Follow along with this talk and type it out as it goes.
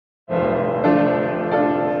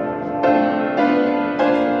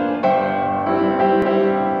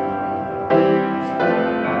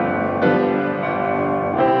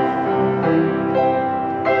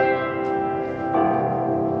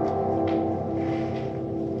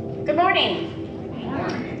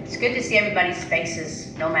morning. It's good to see everybody's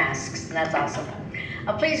faces, no masks. That's awesome.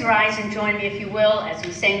 Please rise and join me, if you will, as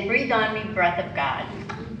we sing Breathe on Me, Breath of God.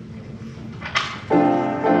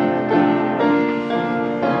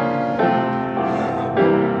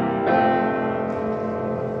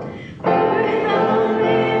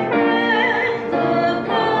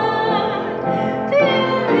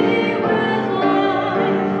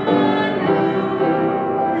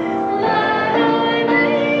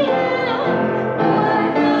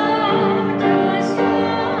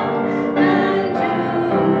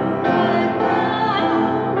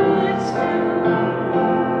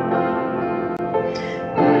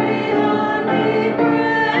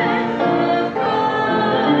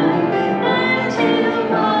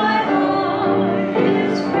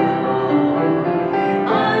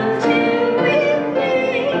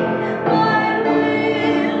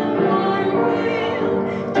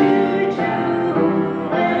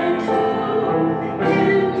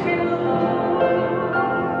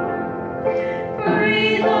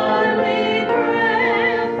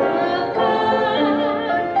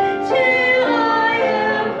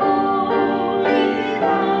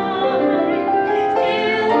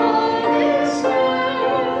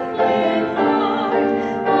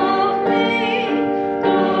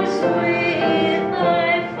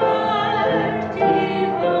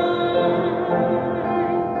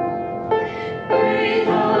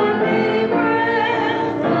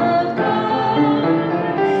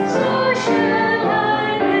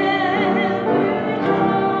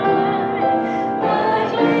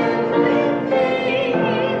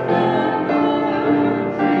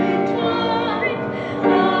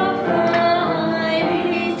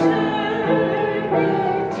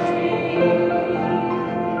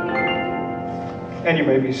 And you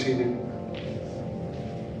may be seated.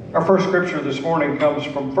 Our first scripture this morning comes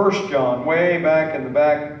from 1 John, way back in the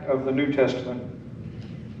back of the New Testament.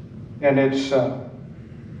 And it's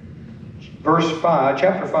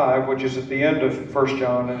chapter 5, which is at the end of 1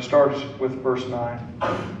 John, and it starts with verse 9.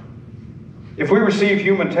 If we receive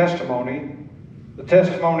human testimony, the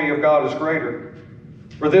testimony of God is greater.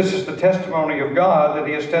 For this is the testimony of God that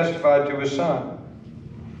he has testified to his Son.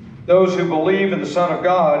 Those who believe in the Son of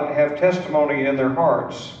God have testimony in their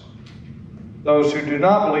hearts. Those who do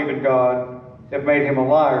not believe in God have made him a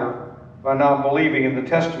liar by not believing in the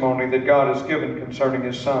testimony that God has given concerning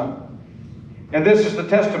his Son. And this is the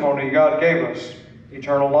testimony God gave us,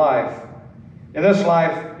 eternal life. And this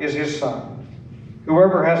life is his Son.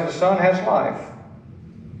 Whoever has the Son has life.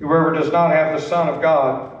 Whoever does not have the Son of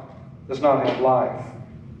God does not have life.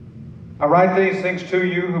 I write these things to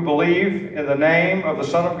you who believe in the name of the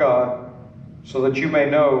Son of God, so that you may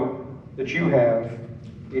know that you have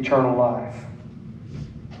eternal life.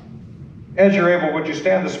 As you're able, would you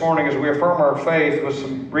stand this morning as we affirm our faith with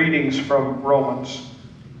some readings from Romans?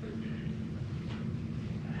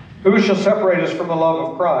 Who shall separate us from the love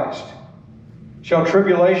of Christ? Shall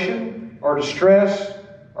tribulation, or distress,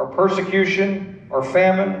 or persecution, or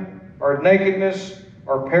famine, or nakedness,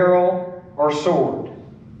 or peril, or sword?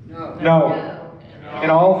 No. In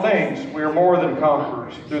all things we are more than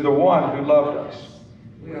conquerors through the one who loved us.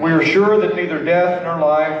 We are sure that neither death nor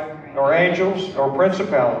life, nor angels, nor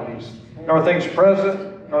principalities, nor things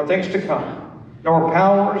present, nor things to come, nor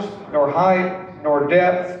powers, nor height, nor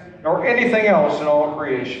depth, nor anything else in all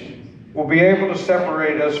creation will be able to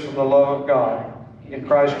separate us from the love of God in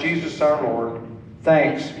Christ Jesus our Lord.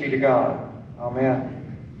 Thanks be to God. Amen.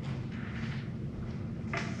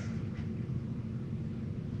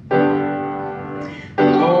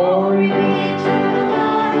 Glory be to the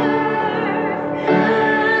Father,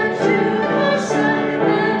 and to the Son,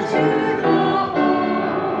 and to the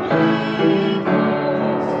Holy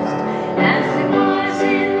Ghost, as it was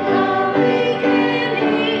in the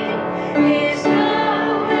beginning, is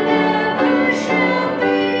now, and ever shall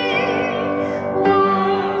be,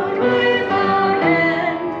 world without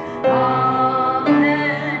end.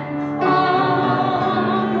 Amen.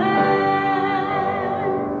 Amen.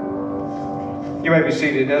 You may be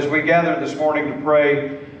seated. As we gather this morning to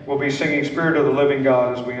pray, we'll be singing Spirit of the Living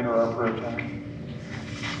God as we enter our prayer time.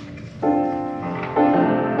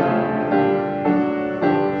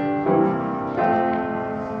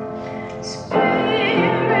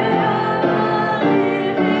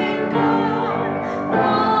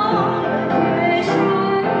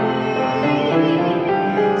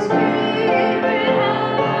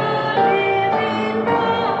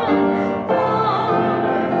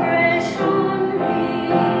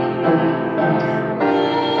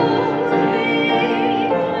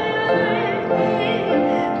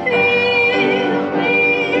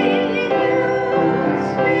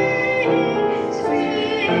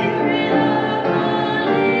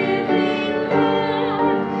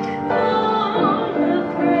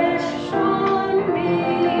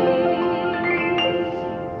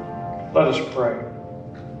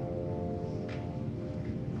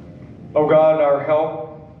 O God, our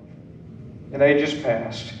help in ages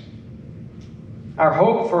past, our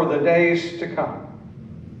hope for the days to come,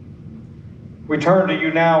 we turn to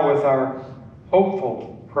you now with our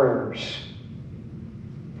hopeful prayers.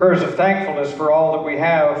 Prayers of thankfulness for all that we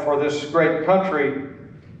have, for this great country,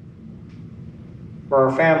 for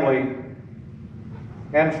our family,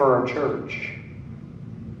 and for our church.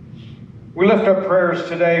 We lift up prayers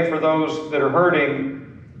today for those that are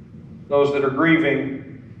hurting, those that are grieving,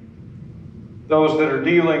 those that are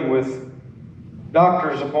dealing with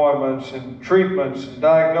doctor's appointments and treatments and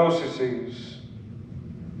diagnoses.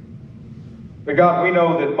 But God, we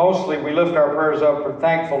know that mostly we lift our prayers up for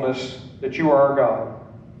thankfulness that you are our God.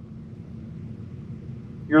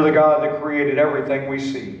 You're the God that created everything we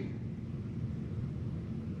see.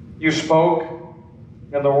 You spoke,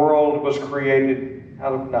 and the world was created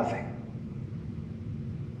out of nothing.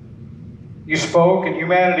 You spoke, and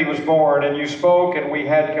humanity was born, and you spoke, and we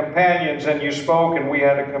had companions, and you spoke, and we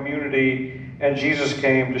had a community, and Jesus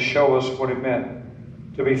came to show us what it meant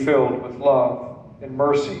to be filled with love and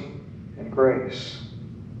mercy and grace.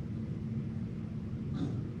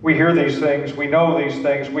 We hear these things, we know these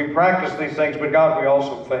things, we practice these things, but God, we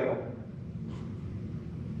also fail.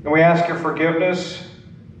 And we ask your forgiveness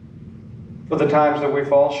for the times that we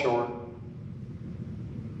fall short,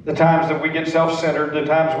 the times that we get self-centered, the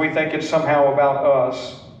times we think it's somehow about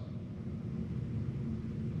us.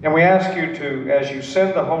 And we ask you to, as you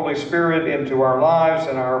send the Holy Spirit into our lives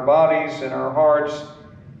and our bodies and our hearts,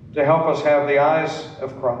 to help us have the eyes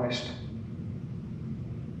of Christ,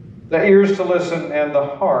 the ears to listen, and the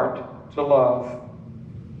heart to love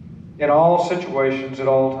in all situations at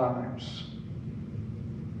all times.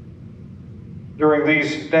 During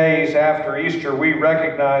these days after Easter, we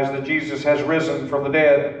recognize that Jesus has risen from the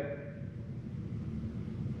dead.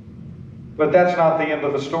 But that's not the end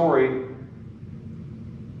of the story.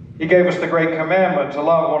 He gave us the great commandment to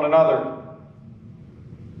love one another.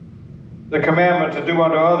 The commandment to do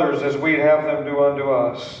unto others as we'd have them do unto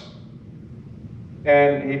us.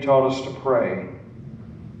 And he taught us to pray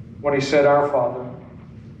when he said, Our Father,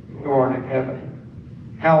 who art in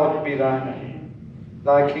heaven, hallowed be thy name.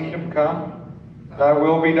 Thy kingdom come, thy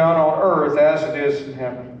will be done on earth as it is in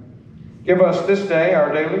heaven. Give us this day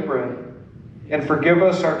our daily bread, and forgive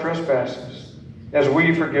us our trespasses, as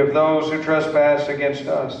we forgive those who trespass against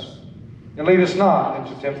us. And lead us not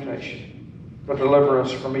into temptation, but deliver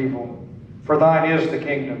us from evil. For thine is the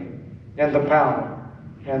kingdom, and the power,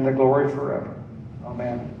 and the glory forever.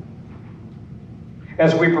 Amen.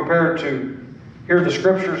 As we prepare to hear the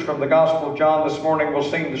scriptures from the Gospel of John this morning, we'll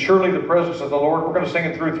sing Surely the Presence of the Lord. We're going to sing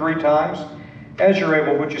it through 3 times. As you're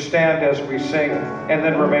able, would you stand as we sing, and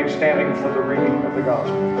then remain standing for the reading of the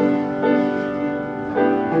Gospel.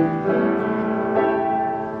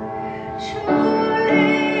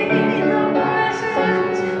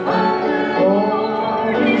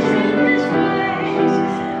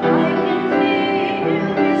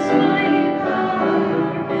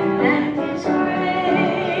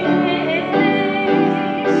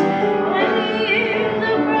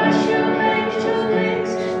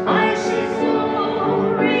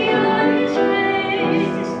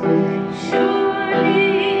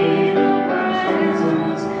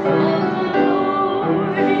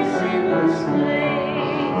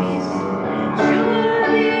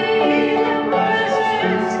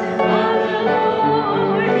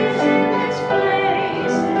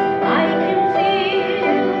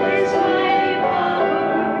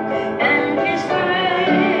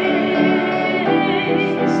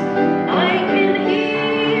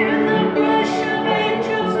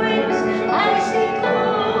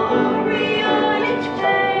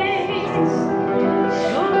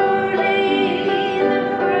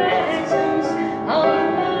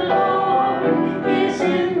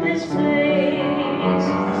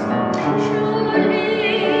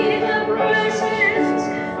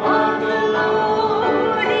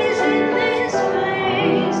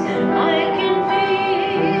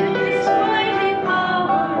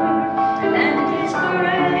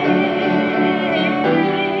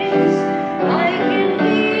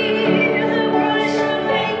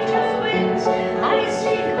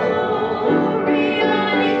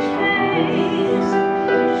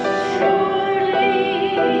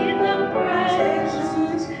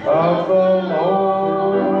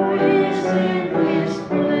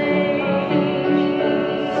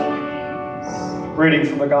 Reading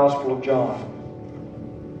from the Gospel of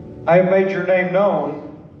John. I have made your name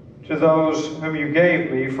known to those whom you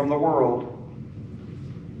gave me from the world.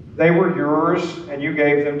 They were yours, and you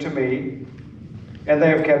gave them to me, and they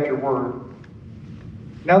have kept your word.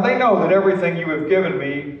 Now they know that everything you have given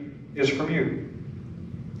me is from you.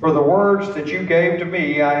 For the words that you gave to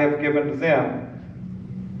me I have given to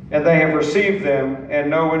them, and they have received them and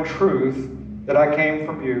know in truth that I came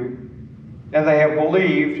from you, and they have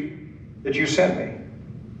believed that you sent me.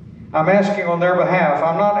 I'm asking on their behalf.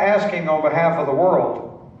 I'm not asking on behalf of the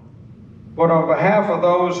world, but on behalf of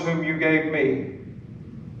those whom you gave me,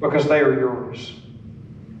 because they are yours.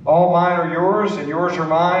 All mine are yours, and yours are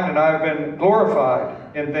mine, and I have been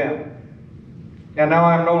glorified in them. And now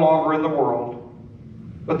I am no longer in the world,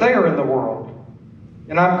 but they are in the world,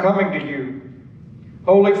 and I'm coming to you.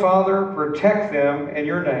 Holy Father, protect them in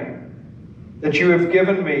your name, that you have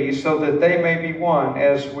given me, so that they may be one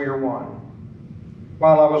as we are one.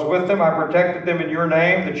 While I was with them, I protected them in your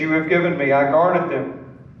name that you have given me. I guarded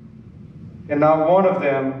them, and not one of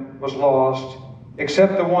them was lost,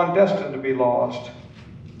 except the one destined to be lost,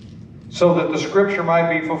 so that the scripture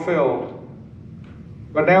might be fulfilled.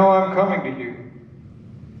 But now I'm coming to you,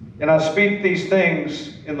 and I speak these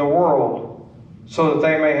things in the world, so that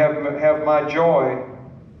they may have my joy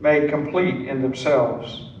made complete in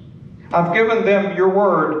themselves. I've given them your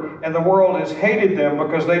word, and the world has hated them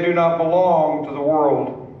because they do not belong to the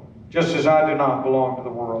world, just as I do not belong to the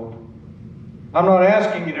world. I'm not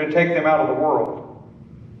asking you to take them out of the world,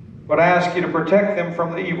 but I ask you to protect them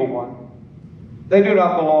from the evil one. They do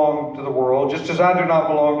not belong to the world, just as I do not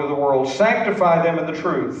belong to the world. Sanctify them in the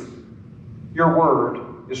truth. Your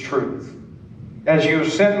word is truth. As you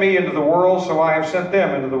have sent me into the world, so I have sent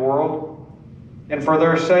them into the world. And for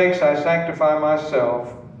their sakes I sanctify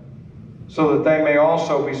myself, so that they may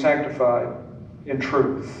also be sanctified in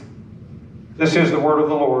truth. This is the word of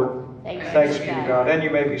the Lord. Thanks be to God. And you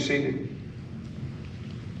may be seated.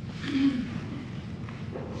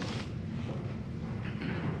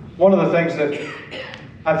 One of the things that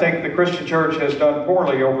I think the Christian church has done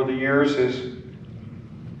poorly over the years is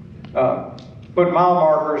put mile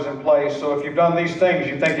markers in place. So if you've done these things,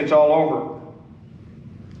 you think it's all over.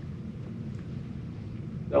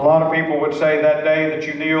 A lot of people would say that day that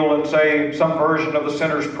you kneel and say some version of the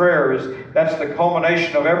sinner's prayer that's the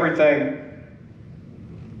culmination of everything.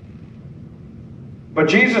 But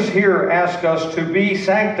Jesus here asks us to be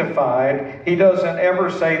sanctified. He doesn't ever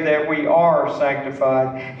say that we are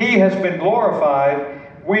sanctified. He has been glorified.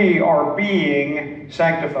 We are being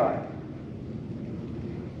sanctified.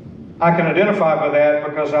 I can identify with that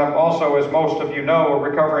because I'm also, as most of you know, a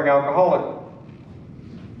recovering alcoholic.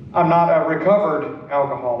 I'm not a recovered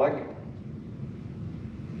alcoholic.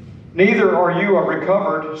 Neither are you a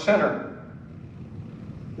recovered sinner.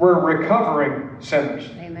 We're recovering sinners.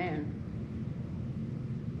 Amen.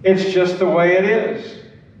 It's just the way it is.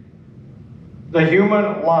 The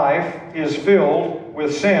human life is filled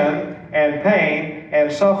with sin and pain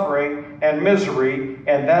and suffering and misery,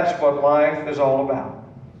 and that's what life is all about.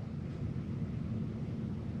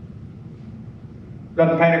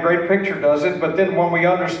 Doesn't paint a great picture, does it? But then when we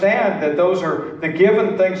understand that those are the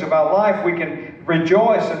given things about life, we can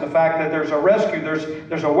rejoice in the fact that there's a rescue,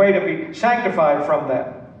 there's a way to be sanctified from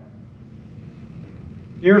that.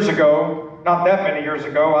 Years ago, not that many years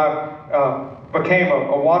ago, I became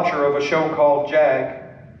a watcher of a show called Jag.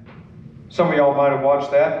 Some of y'all might have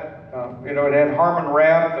watched that. It had Harmon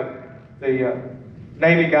Rabb, the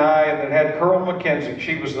Navy guy, and it had Pearl McKenzie.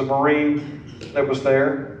 She was the Marine that was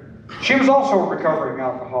there. She was also a recovering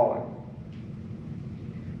alcoholic.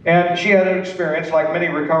 And she had an experience, like many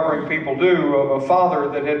recovering people do, of a father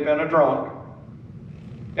that had been a drunk.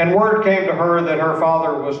 And word came to her that her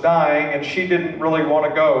father was dying, and she didn't really want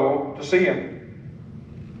to go to see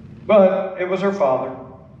him. But it was her father.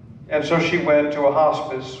 And so she went to a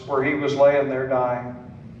hospice where he was laying there dying.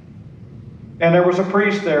 And there was a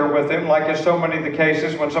priest there with him, like in so many of the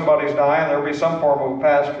cases when somebody's dying, there'll be some form of a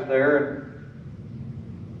pastor there.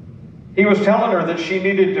 He was telling her that she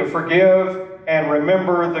needed to forgive and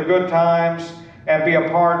remember the good times and be a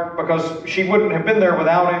part, because she wouldn't have been there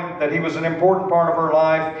without him, that he was an important part of her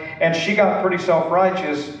life. And she got pretty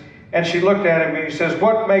self-righteous, and she looked at him and he says,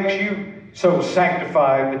 "What makes you so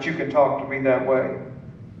sanctified that you can talk to me that way?"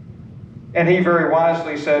 And he very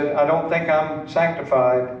wisely said, "I don't think I'm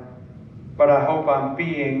sanctified, but I hope I'm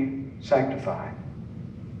being sanctified."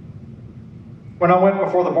 When I went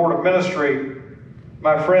before the Board of Ministry,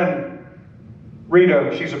 my friend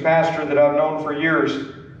Rita, she's a pastor that I've known for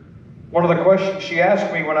years, one of the questions she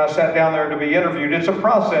asked me when I sat down there to be interviewed, it's a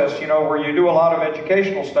process, where you do a lot of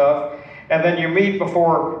educational stuff, and then you meet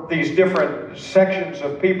before these different sections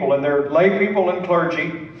of people, and they're lay people and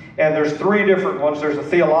clergy, and there's three different ones. There's a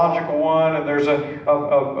theological one, and there's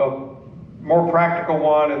a more practical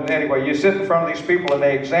one, and anyway, you sit in front of these people and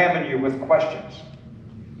they examine you with questions.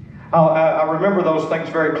 I remember those things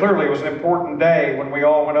very clearly. It was an important day when we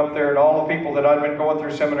all went up there, and all the people that I'd been going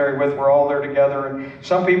through seminary with were all there together. And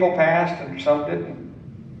some people passed and some didn't.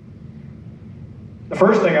 The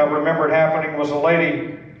first thing I remembered happening was a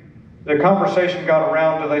lady, the conversation got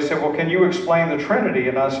around and they said, well, can you explain the Trinity?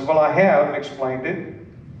 And I said, well, I have explained it.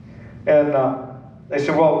 And they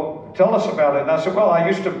said, well, tell us about it. And I said, well, I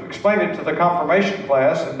used to explain it to the confirmation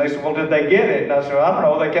class. And they said, well, did they get it? And I said, I don't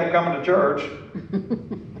know. They kept coming to church.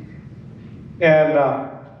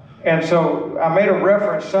 And so I made a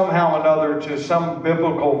reference somehow or another to some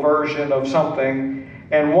biblical version of something.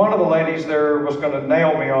 And one of the ladies there was going to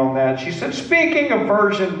nail me on that. She said, speaking of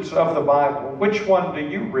versions of the Bible, which one do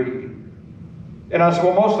you read? And I said,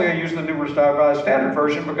 well, mostly I use the New Revised Standard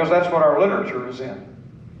Version because that's what our literature is in.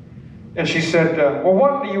 And she said, well,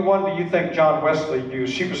 what one do you think John Wesley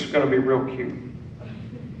used? She was going to be real cute.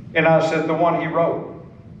 And I said, the one he wrote.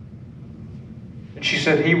 And she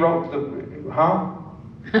said, he wrote the, huh?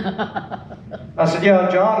 I said,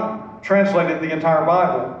 yeah, John translated the entire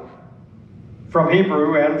Bible from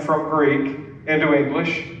Hebrew and from Greek into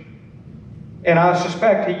English. And I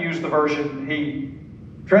suspect he used the version he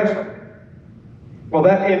translated. Well,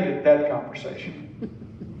 that ended that conversation.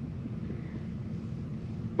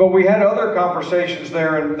 But we had other conversations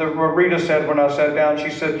there, and what Rita said when I sat down, she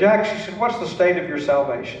said, Jack, she said, what's the state of your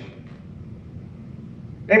salvation?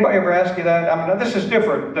 Anybody ever ask you that? I mean, this is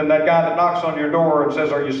different than that guy that knocks on your door and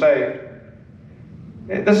says, are you saved?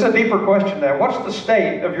 This is a deeper question there. What's the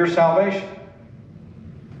state of your salvation?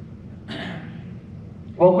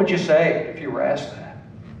 What would you say if you were asked that?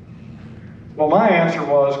 Well, my answer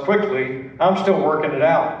was, quickly, I'm still working it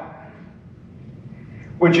out.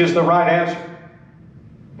 Which is the right answer.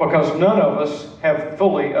 Because none of us have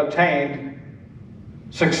fully attained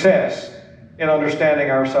success in understanding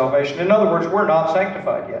our salvation. In other words, we're not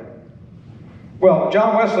sanctified yet. Well,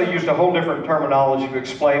 John Wesley used a whole different terminology to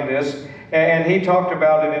explain this, and he talked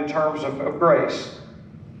about it in terms of grace.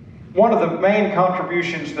 One of the main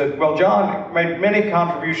contributions that, well, John made many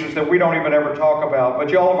contributions that we don't even ever talk about, but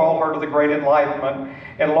y'all have all heard of the Great Enlightenment.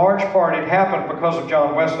 In large part, it happened because of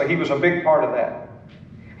John Wesley. He was a big part of that.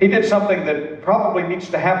 He did something that probably needs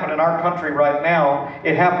to happen in our country right now.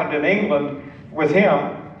 It happened in England with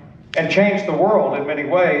him and changed the world in many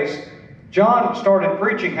ways. John started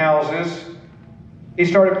preaching houses. He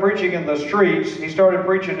started preaching in the streets. He started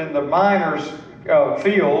preaching in the miners'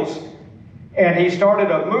 fields. And he started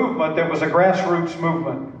a movement that was a grassroots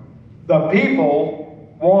movement. The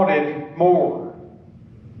people wanted more.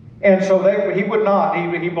 And so he would not.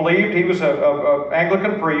 He believed, he was an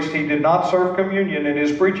Anglican priest. He did not serve communion in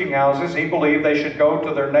his preaching houses. He believed they should go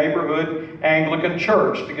to their neighborhood Anglican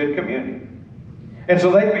church to get communion. And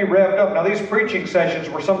so they'd be revved up. Now, these preaching sessions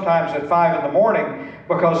were sometimes at 5 in the morning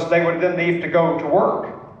because they would then need to go to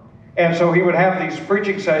work. And so he would have these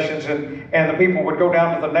preaching sessions, and the people would go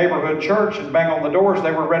down to the neighborhood church and bang on the doors.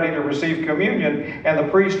 They were ready to receive communion, and the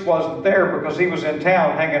priest wasn't there because he was in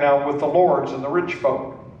town hanging out with the lords and the rich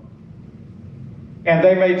folk. And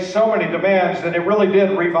they made so many demands that it really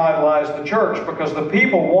did revitalize the church because the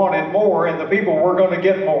people wanted more and the people were going to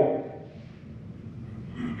get more.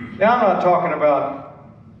 Now, I'm not talking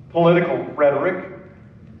about political rhetoric.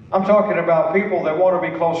 I'm talking about people that want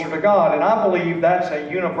to be closer to God, and I believe that's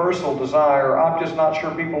a universal desire. I'm just not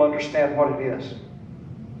sure people understand what it is.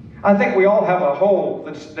 I think we all have a hole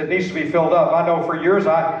that needs to be filled up. I know for years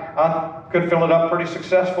I could fill it up pretty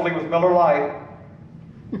successfully with Miller Lite.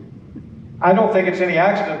 I don't think it's any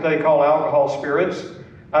accident they call alcohol spirits.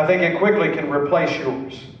 I think it quickly can replace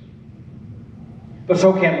yours. But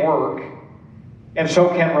so can work, and so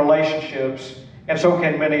can relationships, and so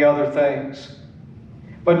can many other things.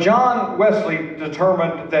 But John Wesley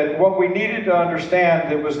determined that what we needed to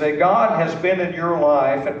understand was that God has been in your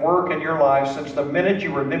life and work in your life since the minute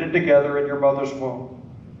you were knitted together in your mother's womb.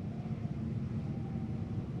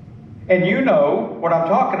 And you know what I'm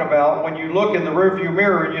talking about when you look in the rearview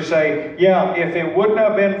mirror and you say, yeah, if it wouldn't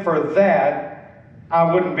have been for that,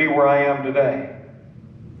 I wouldn't be where I am today.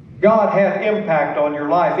 God had impact on your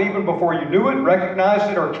life even before you knew it,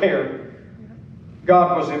 recognized it, or cared.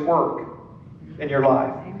 God was at work in your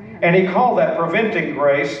life. And he called that preventing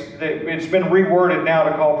grace. It's been reworded now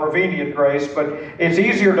to call prevenient grace, but it's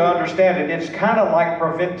easier to understand it. It's kind of like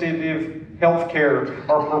preventative health care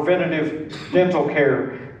or preventative dental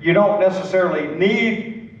care. You don't necessarily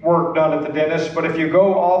need work done at the dentist, but if you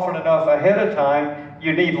go often enough ahead of time,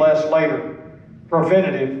 you need less later.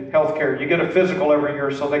 Preventative health care. You get a physical every year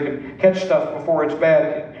so they can catch stuff before it's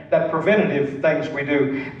bad. That preventative things we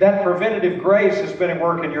do. That preventative grace has been at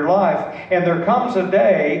work in your life. And there comes a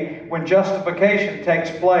day when justification takes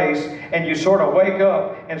place and you sort of wake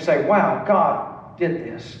up and say, wow, God did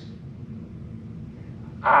this.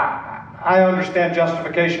 I understand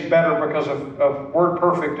justification better because of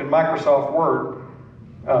WordPerfect and Microsoft Word.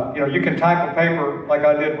 You can type a paper like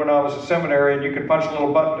I did when I was at seminary, and you can punch a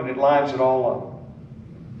little button and it lines it all up.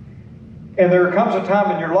 And there comes a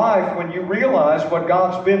time in your life when you realize what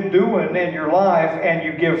God's been doing in your life, and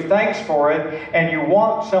you give thanks for it, and you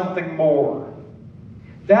want something more.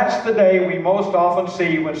 That's the day we most often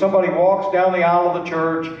see when somebody walks down the aisle of the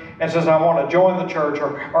church and says, I want to join the church,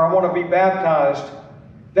 or I want to be baptized.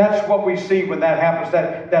 That's what we see when that happens.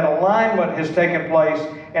 That alignment has taken place,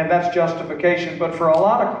 and that's justification. But for a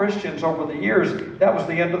lot of Christians over the years, that was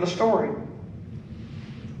the end of the story.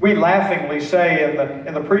 We laughingly say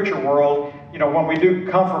in the preacher world, when we do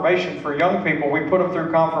confirmation for young people, we put them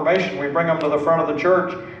through confirmation. We bring them to the front of the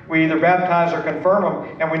church. We either baptize or confirm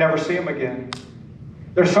them, and we never see them again.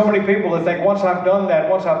 There's so many people that think, once I've done that,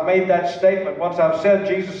 once I've made that statement, once I've said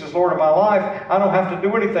Jesus is Lord of my life, I don't have to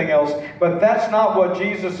do anything else. But that's not what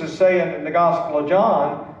Jesus is saying in the Gospel of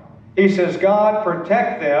John. He says, God,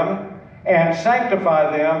 protect them and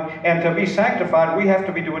sanctify them. And to be sanctified, we have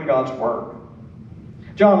to be doing God's work.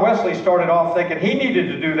 John Wesley started off thinking he needed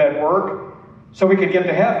to do that work so he could get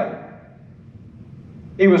to heaven.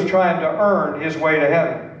 He was trying to earn his way to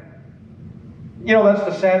heaven. That's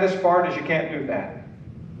the saddest part, is you can't do that.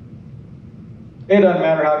 It doesn't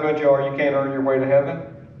matter how good you are, you can't earn your way to heaven.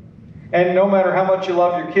 And no matter how much you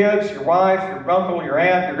love your kids, your wife, your uncle, your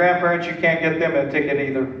aunt, your grandparents, you can't get them a ticket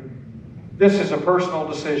either. This is a personal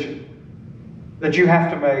decision that you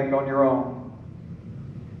have to make on your own.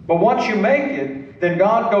 But once you make it, then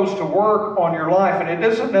God goes to work on your life. And it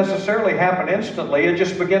doesn't necessarily happen instantly. It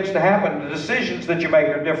just begins to happen. The decisions that you make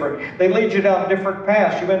are different. They lead you down different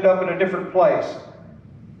paths. You end up in a different place.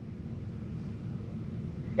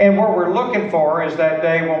 And what we're looking for is that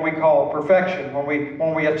day when we call perfection,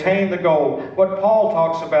 when we attain the goal. What Paul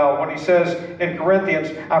talks about when he says in Corinthians,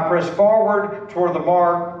 I press forward toward the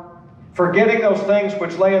mark, forgetting those things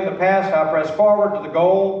which lay in the past, I press forward to the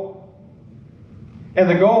goal. And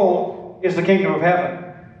the goal is the kingdom of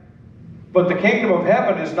heaven. But the kingdom of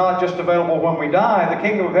heaven is not just available when we die. The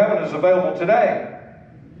kingdom of heaven is available today.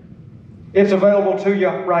 It's available to you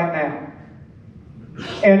right now.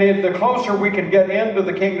 And the closer we can get into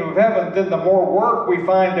the kingdom of heaven, then the more work we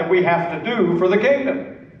find that we have to do for the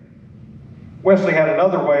kingdom. Wesley had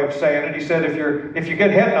another way of saying it. He said, if you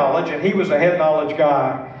get head knowledge, and he was a head knowledge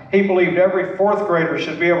guy, he believed every fourth grader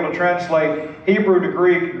should be able to translate Hebrew to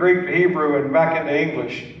Greek, Greek to Hebrew, and back into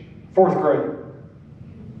English. Fourth grade.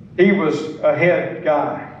 He was a head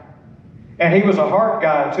guy. And he was a heart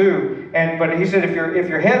guy too. But he said, if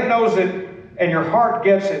your head knows it and your heart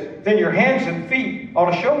gets it, then your hands and feet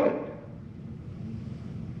ought to show it.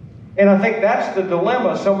 And I think that's the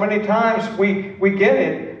dilemma. So many times we get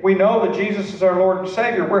it. We know that Jesus is our Lord and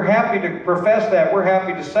Savior. We're happy to profess that. We're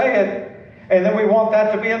happy to say it. And then we want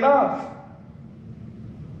that to be enough.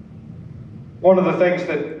 One of the things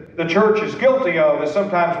that the church is guilty of is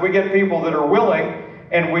sometimes we get people that are willing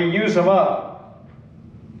and we use them up.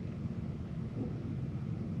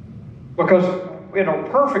 Because in a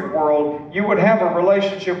perfect world, you would have a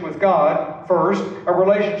relationship with God first, a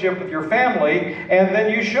relationship with your family, and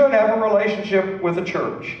then you should have a relationship with the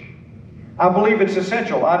church. I believe it's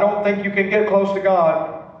essential. I don't think you can get close to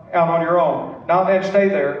God out on your own. Not and stay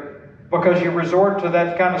there, because you resort to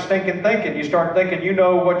that kind of stinking thinking. You start thinking you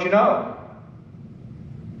know what you know.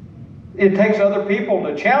 It takes other people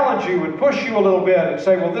to challenge you and push you a little bit and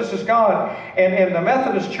say, well, this is God. And the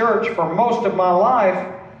Methodist Church, for most of my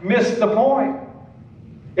life, missed the point.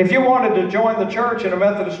 If you wanted to join the church in a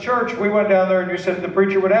Methodist church, we went down there and the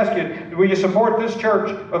preacher would ask you, will you support this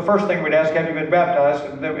church? Well, the first thing we'd ask, have you been baptized?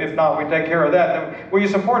 And if not, we'd take care of that. Then, will you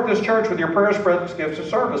support this church with your prayers, presence, gifts, and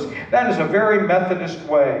service? That is a very Methodist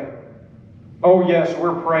way. Oh, yes,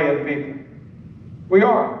 we're praying people. We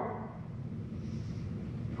are.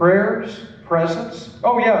 Prayers, presence.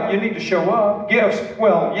 Oh, yeah, you need to show up. Gifts.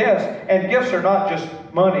 Well, yes. And gifts are not just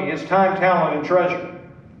money. It's time, talent, and treasure.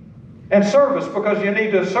 And service, because you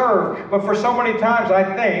need to serve. But for so many times, I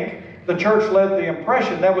think, the church led the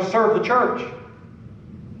impression that was serve the church.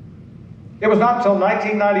 It was not until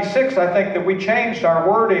 1996, I think, that we changed our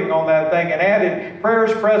wording on that thing and added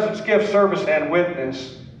prayers, presence, gifts, service, and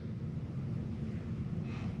witness.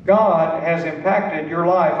 God has impacted your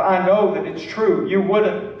life. I know that it's true. You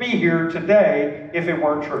wouldn't be here today if it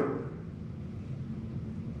weren't true.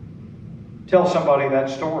 Tell somebody that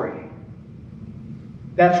story.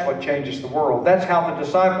 That's what changes the world. That's how the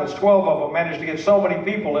disciples, 12 of them, managed to get so many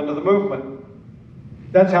people into the movement.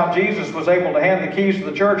 That's how Jesus was able to hand the keys to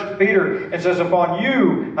the church to Peter and says, upon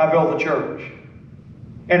you I build the church.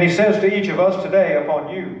 And he says to each of us today,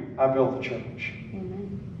 upon you I build the church.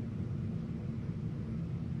 Amen.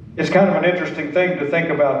 It's kind of an interesting thing to think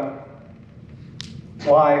about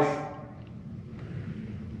life.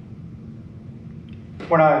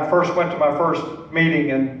 When I first went to my first meeting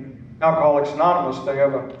in Alcoholics Anonymous, they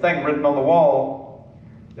have a thing written on the wall.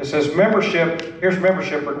 It says membership, here's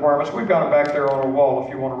membership requirements. We've got them back there on a wall if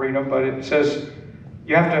you want to read them, but it says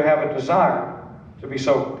you have to have a desire to be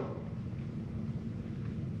sober.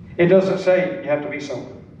 It doesn't say you have to be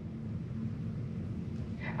sober.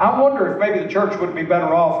 I wonder if maybe the church would be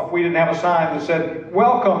better off if we didn't have a sign that said,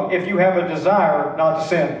 welcome if you have a desire not to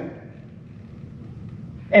sin.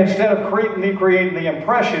 Instead of creating the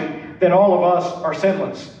impression that all of us are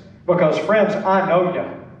sinless. Because friends, I know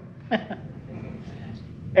you.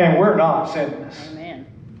 And we're not sinless. Amen.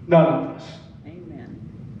 None of us. Amen.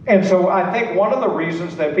 And so I think one of the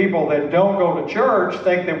reasons that people that don't go to church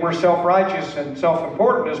think that we're self-righteous and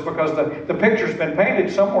self-important is because the picture's been painted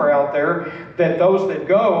somewhere out there that those that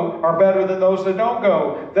go are better than those that don't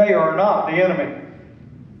go. They are not the enemy.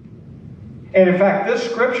 And in fact, this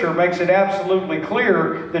scripture makes it absolutely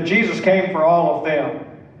clear that Jesus came for all of them.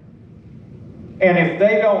 And if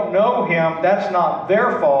they don't know him, that's not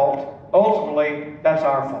their fault. Ultimately, that's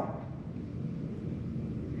our fault.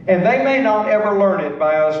 And they may not ever learn it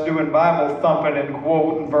by us doing Bible thumping and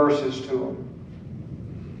quoting verses to them.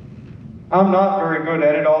 I'm not very good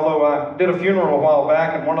at it, although I did a funeral a while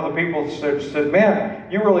back, and one of the people said,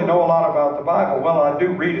 man, you really know a lot about the Bible. Well, I do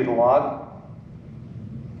read it a lot.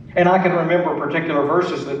 And I can remember particular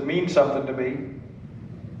verses that mean something to me.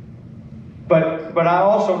 But I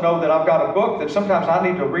also know that I've got a book that sometimes I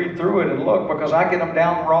need to read through it and look because I get them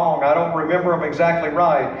down wrong. I don't remember them exactly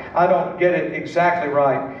right. I don't get it exactly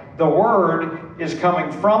right. The Word is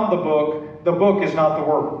coming from the book. The book is not the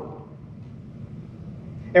Word.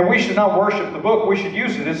 And we should not worship the book. We should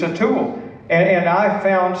use it. It's a tool. And I've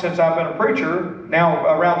found since I've been a preacher, now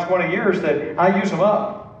around 20 years, that I use them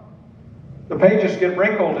up. The pages get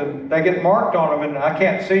wrinkled and they get marked on them, and I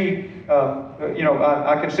can't see,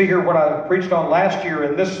 I can see here what I preached on last year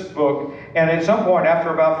in this book, and at some point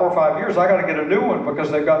after about 4 or 5 years, I got to get a new one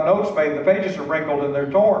because they've got notes made. The pages are wrinkled and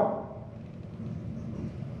they're torn.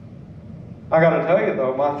 I got to tell you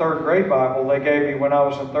though, my 3rd grade Bible they gave me when I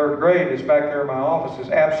was in 3rd grade is back there in my office.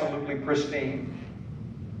 Is absolutely pristine.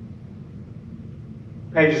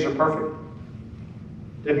 Pages are perfect.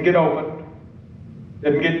 Didn't get opened.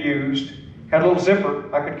 Didn't get used. Had a little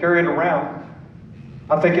zipper. I could carry it around.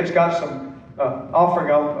 I think it's got some offering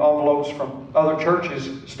envelopes from other churches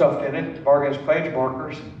stuffed in it, Vargas page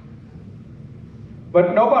markers.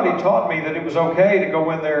 But nobody taught me that it was okay to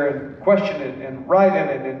go in there and question it and write in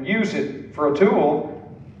it and use it for a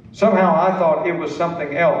tool. Somehow I thought it was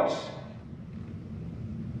something else.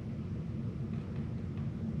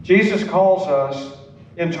 Jesus calls us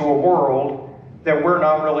into a world that we're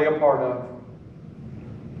not really a part of.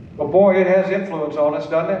 But boy, it has influence on us,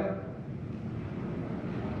 doesn't it?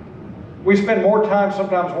 We spend more time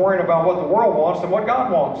sometimes worrying about what the world wants than what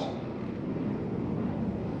God wants.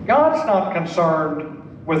 God's not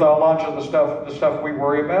concerned with a bunch of the stuff we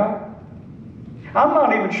worry about. I'm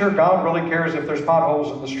not even sure God really cares if there's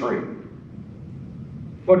potholes in the street.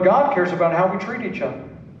 But God cares about how we treat each other.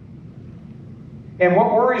 And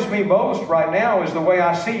what worries me most right now is the way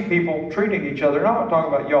I see people treating each other. And I'm not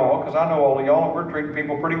talking about y'all, because I know all of y'all, and we're treating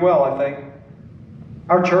people pretty well, I think.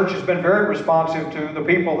 Our church has been very responsive to the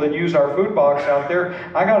people that use our food box out there.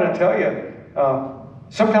 I got to tell you,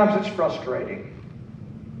 sometimes it's frustrating.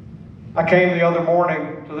 I came the other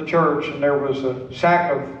morning to the church, and there was a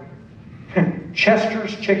sack of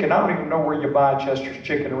Chester's chicken. I don't even know where you buy Chester's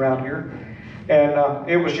chicken around here. And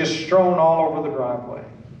it was just strewn all over the driveway.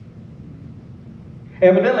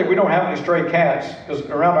 Evidently, we don't have any stray cats, because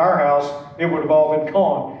around our house, it would have all been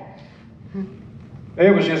gone.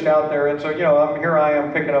 It was just out there, and so, here I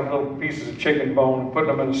am picking up little pieces of chicken bone and putting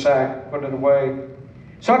them in a sack, putting it away.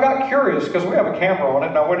 So I got curious, because we have a camera on it,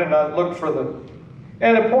 and I went and I looked for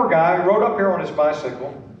and the poor guy rode up here on his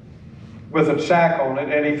bicycle with a sack on it,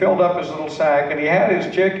 and he filled up his little sack, and he had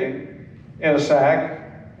his chicken in a sack,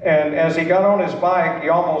 and as he got on his bike, he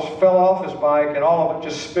almost fell off his bike, and all of it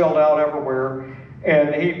just spilled out everywhere,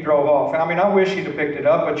 and he drove off. I mean, I wish he'd have picked it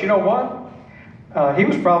up, but you know what? He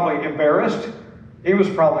was probably embarrassed. He was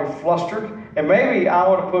probably flustered, and maybe I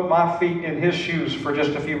would have put my feet in his shoes for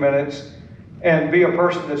just a few minutes and be a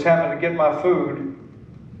person that's having to get my food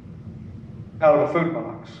out of a food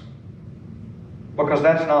box, because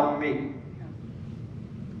that's not me.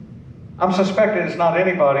 I'm suspecting it's not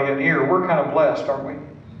anybody in here. We're kind of blessed, aren't we?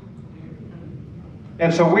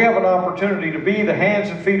 And so we have an opportunity to be the hands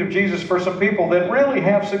and feet of Jesus for some people that really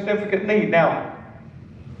have significant need. Now,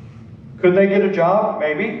 could they get a job?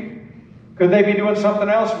 Maybe. Could they be doing something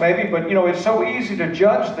else? Maybe. But, it's so easy to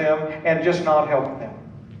judge them and just not help them.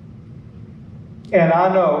 And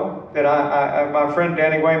I know that my friend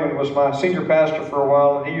Danny Wayman was my senior pastor for a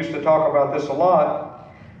while, and he used to talk about this a lot.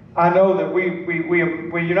 I know that we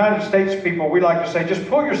United States people, we like to say, just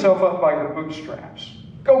pull yourself up by your bootstraps.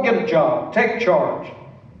 Go get a job. Take charge.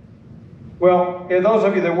 Well, those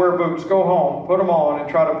of you that wear boots, go home, put them on, and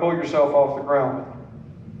try to pull yourself off the ground with them.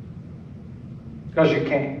 Because you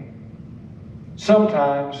can't.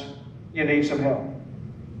 Sometimes you need some help.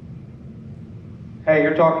 Hey,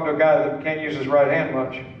 you're talking to a guy that can't use his right hand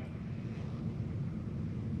much.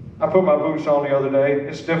 I put my boots on the other day.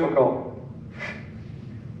 It's difficult.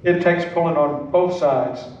 It takes pulling on both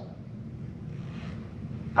sides.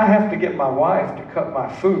 I have to get my wife to cut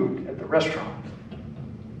my food at the restaurant.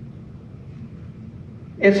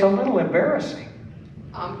 It's a little embarrassing.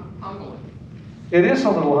 Humbling. It is a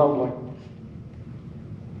little humbling.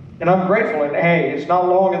 And I'm grateful. And hey, it's not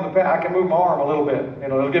long in the past. I can move my arm a little bit.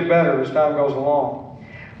 It'll get better as time goes along.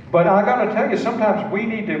 But I got to tell you, sometimes we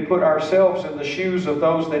need to put ourselves in the shoes of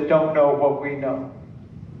those that don't know what we know.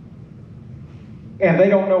 And they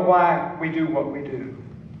don't know why we do what we do.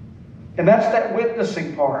 And that's that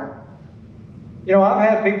witnessing part. I've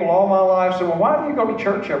had people all my life say, well, why do you go to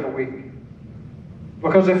church every week?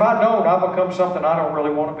 Because if I don't, I'll become something I don't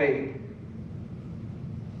really want to be.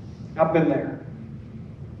 I've been there.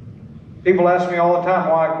 People ask me all the time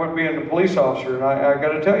why I quit being a police officer. And I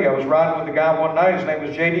got to tell you, I was riding with a guy one night. His name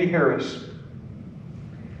was J.D. Harris.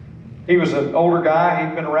 He was an older guy.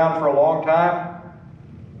 He'd been around for a long time.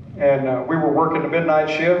 And we were working the midnight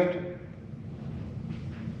shift.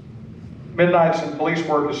 Midnights in police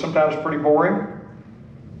work is sometimes pretty boring.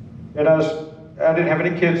 And I didn't have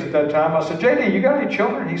any kids at that time. I said, J.D., you got any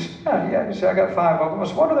children? He said, yeah. He said, I got 5 of them. I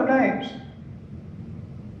said, what are their names?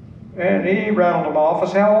 And he rattled them off.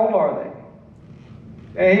 I said, how old are they?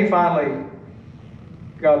 And he finally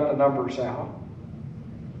got the numbers out.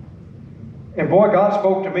 And boy, God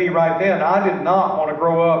spoke to me right then. I did not want to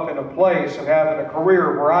grow up in a place of having a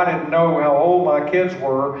career where I didn't know how old my kids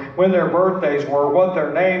were, when their birthdays were, what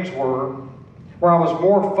their names were, where I was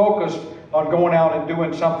more focused on going out and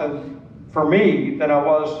doing something for me than I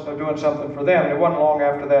was of doing something for them. And it wasn't long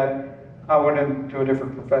after that I went into a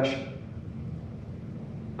different profession.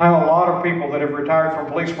 I know a lot of people that have retired from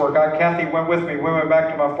police work. Kathy went with me. We went back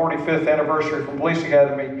to my 45th anniversary from Police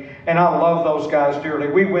Academy, and I love those guys dearly.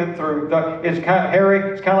 We went through, it's kind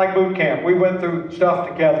of like boot camp. We went through stuff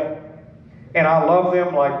together, and I love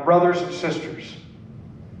them like brothers and sisters.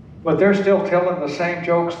 But they're still telling the same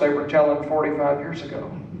jokes they were telling 45 years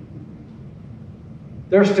ago.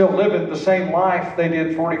 They're still living the same life they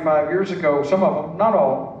did 45 years ago. Some of them, not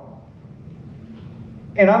all.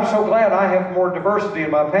 And I'm so glad I have more diversity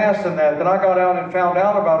in my past than that I got out and found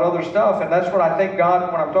out about other stuff. And that's what I think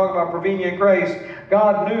God, when I'm talking about prevenient grace,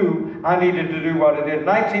 God knew I needed to do what I did. In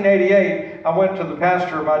 1988, I went to the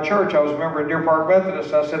pastor of my church. I was a member of Deer Park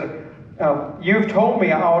Methodist. I said, you've told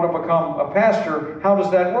me I ought to become a pastor. How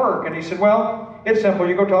does that work? And he said, well, it's simple.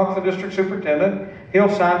 You go talk to the district superintendent. He'll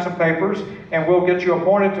sign some papers, and we'll get you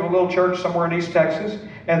appointed to a little church somewhere in East Texas.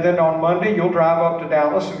 And then on Monday, you'll drive up to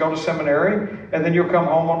Dallas and go to seminary. And then you'll come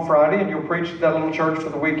home on Friday, and you'll preach at that little church for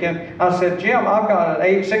the weekend. I said, Jim, I've got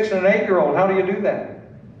an 6 and an 8-year-old. How do you do that?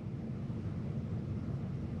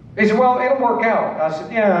 He said, well, it'll work out. I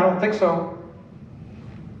said, yeah, I don't think so.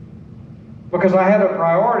 Because I had a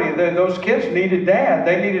priority. Those kids needed Dad.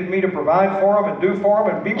 They needed me to provide for them and do for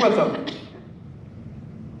them and be with them.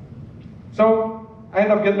 So I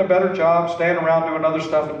ended up getting a better job, staying around doing other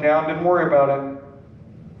stuff in town. Didn't worry about it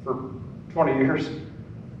for 20 years.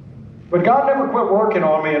 But God never quit working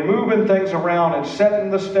on me and moving things around and setting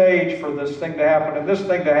the stage for this thing to happen and this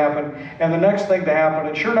thing to happen and the next thing to happen.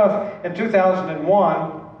 And sure enough, in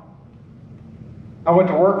 2001, I went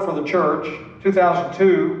to work for the church.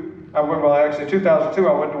 2002, 2002,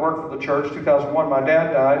 I went to work for the church. 2001, my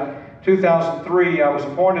dad died. 2003, I was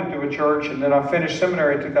appointed to a church, and then I finished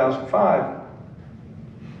seminary in 2005.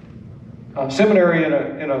 Seminary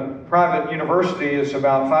in a private university is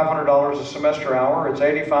about $500 a semester hour. It's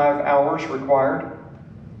 85 hours required.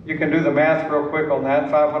 You can do the math real quick on that.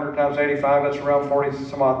 500 times 85, that's around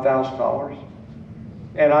 $40-some-odd thousand.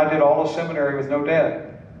 And I did all of seminary with no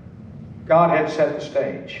debt. God had set the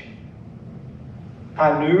stage.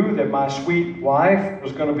 I knew that my sweet wife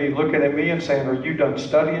was going to be looking at me and saying, are you done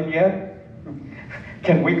studying yet?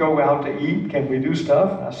 Can we go out to eat? Can we do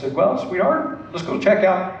stuff? And I said, well, sweetheart, let's go check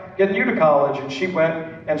out getting you to college. And she went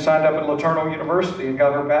and signed up at LeTourneau University and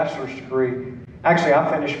got her bachelor's degree. Actually, I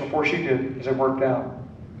finished before she did, as it worked out.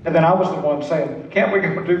 And then I was the one saying, can't we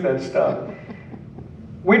go do that stuff?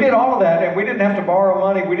 We did all of that, and we didn't have to borrow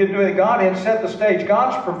money. We didn't do anything. God had set the stage.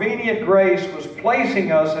 God's prevenient grace was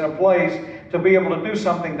placing us in a place to be able to do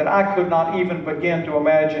something that I could not even begin to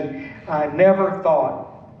imagine. I never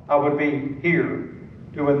thought I would be here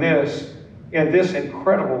doing this in this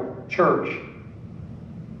incredible church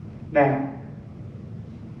now.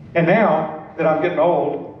 And now that I'm getting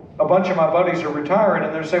old, a bunch of my buddies are retiring,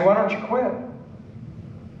 and they're saying, why don't you quit?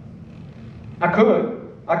 I could.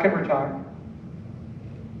 I could retire.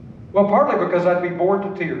 Well, partly because I'd be bored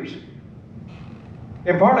to tears.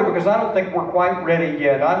 And partly because I don't think we're quite ready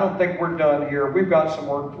yet. I don't think we're done here. We've got some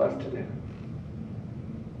work left to do.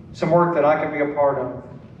 Some work that I can be a part of.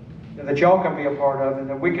 And that y'all can be a part of. And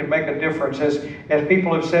that we can make a difference. As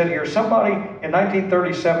people have said here, somebody in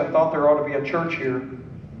 1937 thought there ought to be a church here.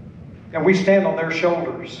 And we stand on their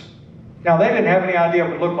shoulders. Now, they didn't have any idea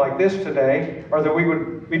it would look like this today. Or that we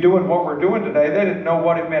would be doing what we're doing today. They didn't know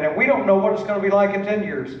what it meant. And we don't know what it's going to be like in 10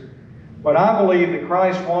 years. But I believe that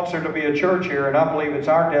Christ wants there to be a church here, and I believe it's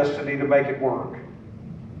our destiny to make it work.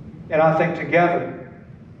 And I think together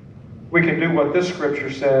we can do what this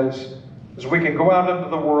scripture says, is we can go out into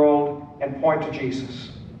the world and point to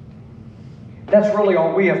Jesus. That's really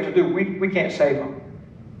all we have to do. We can't save them.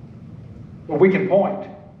 But we can point.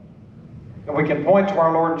 And we can point to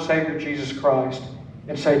our Lord and Savior Jesus Christ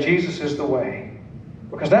and say, Jesus is the way.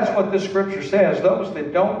 Because that's what this scripture says. Those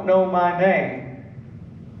that don't know my name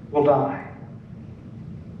will die.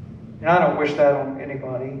 And I don't wish that on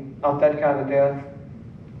anybody, not that kind of death.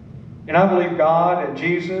 And I believe God and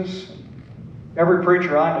Jesus, every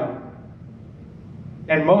preacher I know,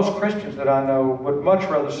 and most Christians that I know would much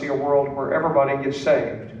rather see a world where everybody gets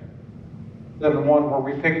saved than one where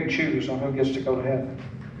we pick and choose on who gets to go to heaven.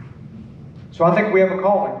 So I think we have a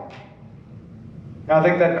calling. And I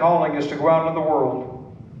think that calling is to go out into the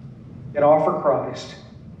world and offer Christ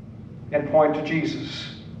and point to Jesus.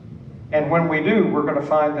 And when we do, we're going to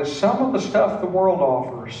find that some of the stuff the world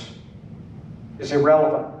offers is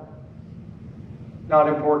irrelevant, not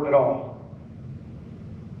important at all.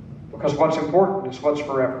 Because what's important is what's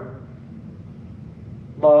forever.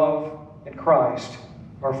 Love and Christ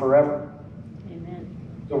are forever. Amen.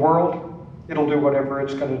 The world, it'll do whatever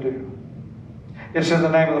it's going to do. It's in the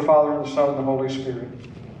name of the Father, and the Son, and the Holy Spirit.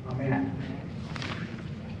 Amen.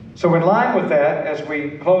 So in line with that, as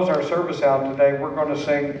we close our service out today, we're going to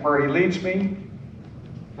sing, Where He Leads Me,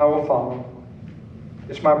 I Will Follow.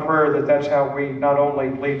 It's my prayer that that's how we not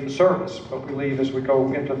only leave the service, but we leave as we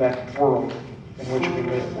go into that world in which we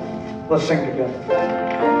live. Let's sing together.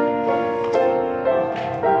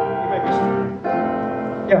 You may be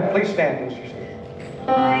seated. Yeah, please stand as you sing.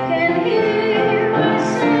 I can hear my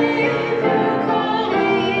Savior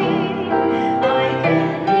calling. I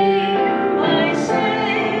can hear my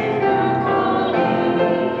Savior calling.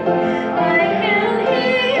 I can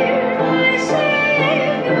hear my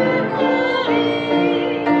Savior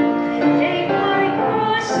calling. Take my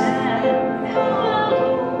cross and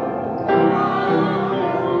follow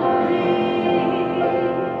me.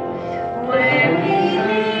 Where He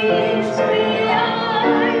leads me, I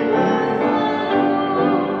will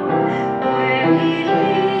follow.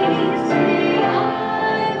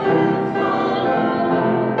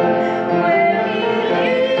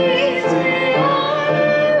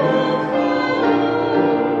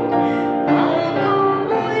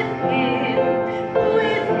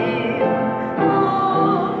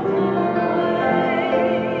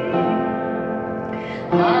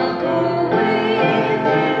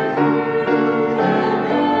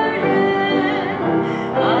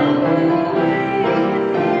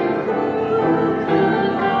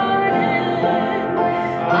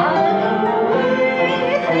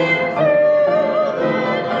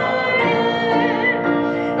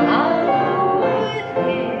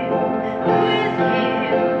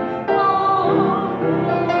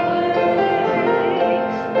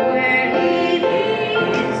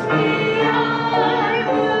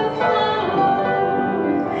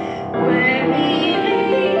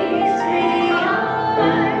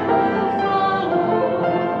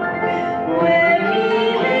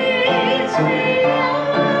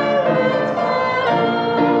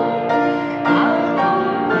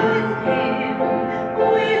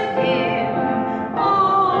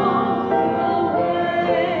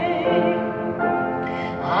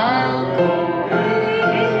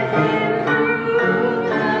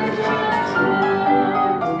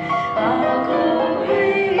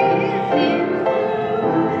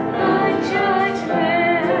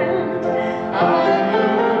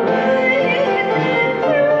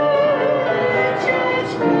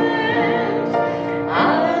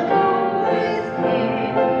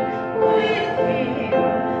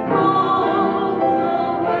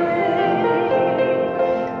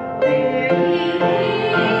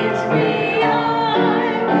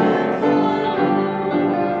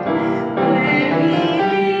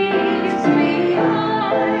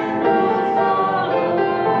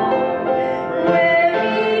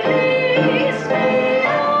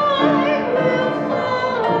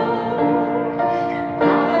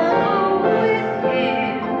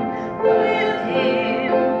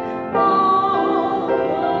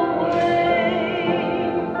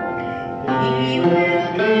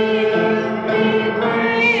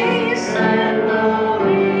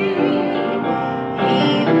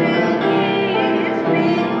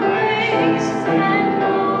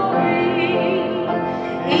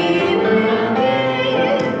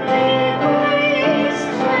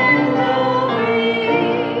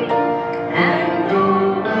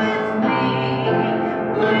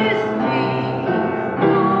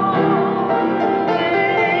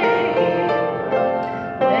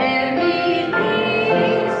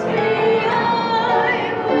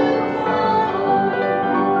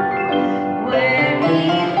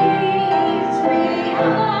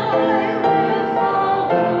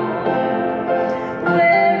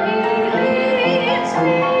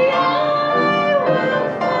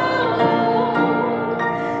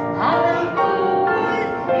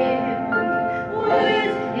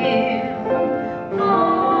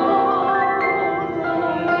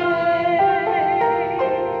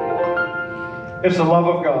 it's the love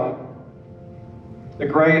of God, the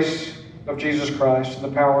grace of Jesus Christ, and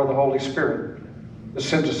the power of the Holy Spirit that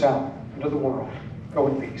sends us out into the world. Go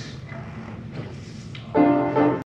in peace.